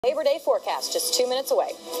Labor Day forecast just 2 minutes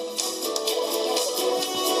away.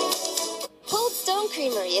 Cold Stone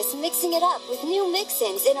Creamery is mixing it up with new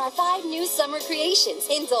mix-ins in our 5 new summer creations.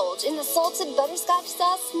 Indulge in the salted butterscotch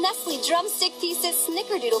sauce, Nestle drumstick pieces,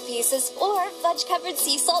 snickerdoodle pieces, or fudge-covered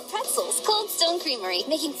sea salt pretzels. Cold Stone Creamery,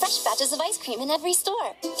 making fresh batches of ice cream in every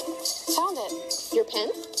store. Found it. Your pen?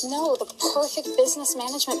 No, the perfect business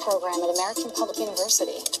management program at American Public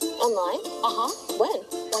University. Online? When?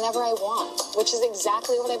 Whenever I want, which is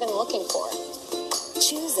exactly what I've been looking for.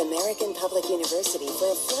 Choose American Public University for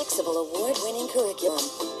a flexible, award-winning curriculum.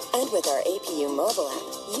 And with our APU mobile app,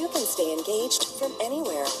 you can stay engaged from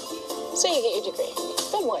anywhere. So you get your degree.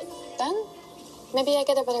 Then what? Then maybe I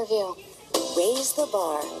get a better view. Raise the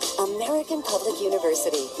bar. American Public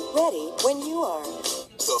University. Ready when you are.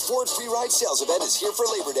 The Ford Free Ride Sales Event is here for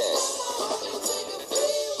Labor Day.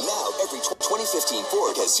 Now, every 2015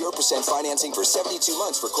 Ford has 0% financing for 72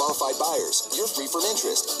 months for qualified buyers. You're free from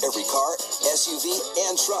interest. Every car, SUV,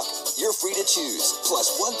 and truck, you're free to choose.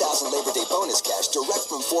 Plus $1,000 Labor Day bonus cash direct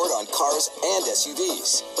from Ford on cars and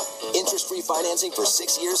SUVs. Interest-free financing for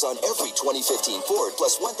 6 years on every 2015 Ford,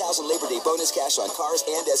 plus $1,000 Labor Day bonus cash on cars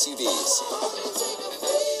and SUVs.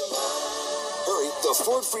 Hurry, the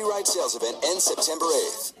Ford Free Ride Sales Event ends September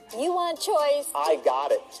 8th. You want choice? I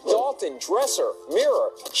got it. Dalton, dresser,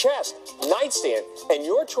 mirror, chest, nightstand, and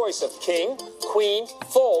your choice of king, queen,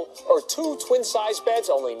 full, or 2 twin-size beds,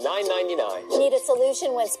 only $9.99. Need a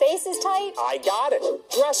solution when space is tight? I got it.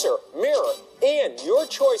 Dresser, mirror, and your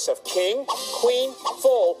choice of king, queen,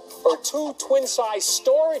 full, or 2 twin-size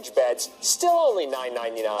storage beds, still only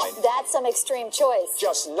 $9.99. That's some extreme choice.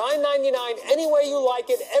 Just $9.99 any way you like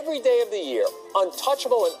it every day of the year.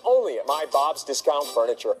 Untouchable and only at My Bob's Discount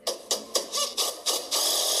Furniture.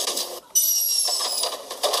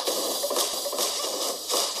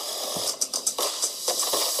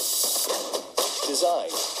 Design,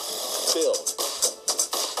 build,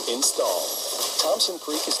 install. Thompson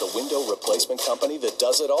Creek is the window replacement company that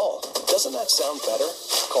does it all. Doesn't that sound better?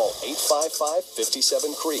 Call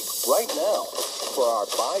 855-57-CREEK right now for our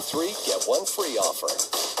buy 3, get 1 free offer.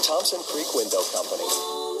 Thompson Creek Window Company.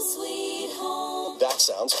 Home, sweet home. That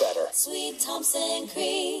sounds better. Sweet Thompson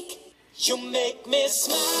Creek. You make me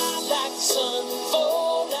smile like the sun,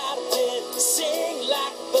 fall out of bed, sing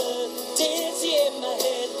like a bird, dizzy in my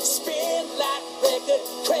head, spin like a record,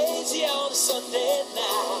 crazy on a Sunday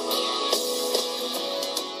night.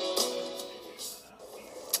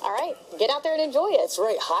 All right, get out there and enjoy it. That's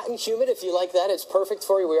right, hot and humid. If you like that, it's perfect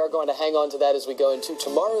for you. We are going to hang on to that as we go into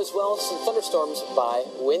tomorrow as well. Some thunderstorms by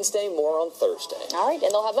Wednesday, more on Thursday. All right,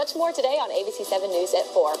 and they'll have much more today on ABC 7 News at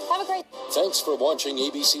 4. Have a great Thanks for watching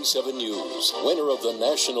ABC 7 News, winner of the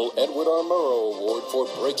National Edward R. Murrow Award for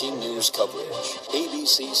breaking news coverage.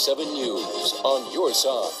 ABC 7 News, on your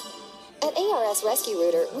side. At ARS Rescue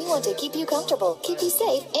Rooter, we want to keep you comfortable, keep you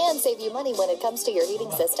safe, and save you money when it comes to your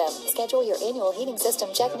heating system. Schedule your annual heating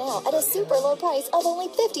system check now at a super low price of only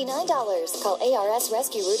 $59. Call ARS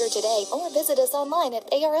Rescue Rooter today or visit us online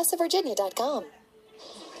at arsofvirginia.com.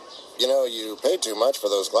 You know, you paid too much for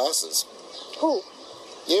those glasses. Who?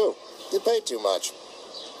 You. You paid too much.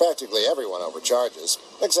 Practically everyone overcharges,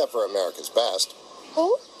 except for America's Best.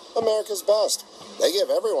 Who? America's Best. They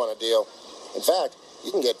give everyone a deal. In fact,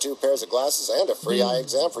 you can get 2 pairs of glasses and a free eye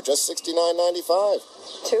exam for just $69.95.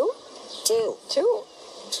 2? 2. 2.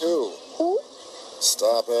 2. Who?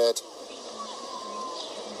 Stop it.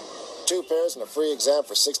 2 pairs and a free exam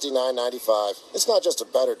for $69.95. It's not just a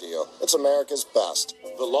better deal. It's America's Best.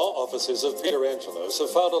 The law offices of Peter Angelos have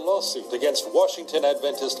filed a lawsuit against Washington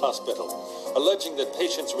Adventist Hospital, alleging that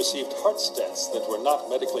patients received heart stents that were not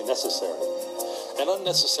medically necessary. An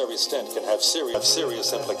unnecessary stent can have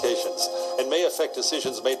serious implications and may affect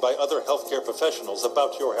decisions made by other healthcare professionals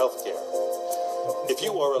about your healthcare. If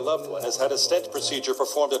you or a loved one has had a stent procedure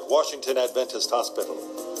performed at Washington Adventist Hospital,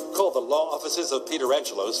 call the law offices of Peter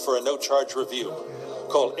Angelos for a no-charge review.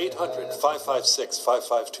 Call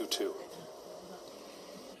 800-556-5522.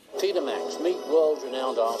 Peter Max. Meet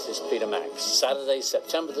world-renowned artist Peter Max. Saturday,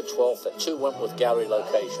 September the 12th at 2 Wentworth Gallery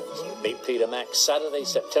locations. Meet Peter Max Saturday,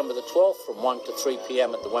 September the 12th from 1 to 3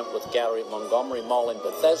 p.m. at the Wentworth Gallery at Montgomery Mall in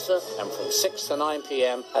Bethesda and from 6 to 9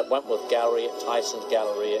 p.m. at Wentworth Gallery at Tyson's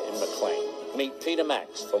Galleria in McLean. Meet Peter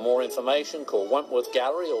Max. For more information, call Wentworth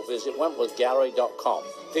Gallery or visit wentworthgallery.com.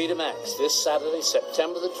 Peter Max, this Saturday,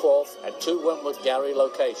 September the 12th at 2 Wentworth Gallery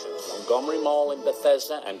locations, Montgomery Mall in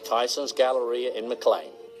Bethesda and Tyson's Galleria in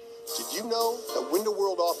McLean. Did you know that Window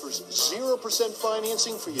World offers 0%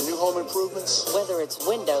 financing for your new home improvements? Whether it's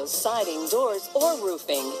windows, siding, doors, or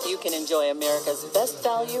roofing, you can enjoy America's best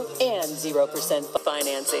value and 0%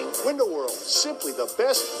 financing. Window World, simply the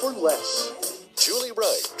best for less. Julie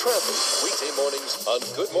Wright, traffic, weekday mornings on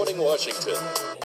Good Morning Washington.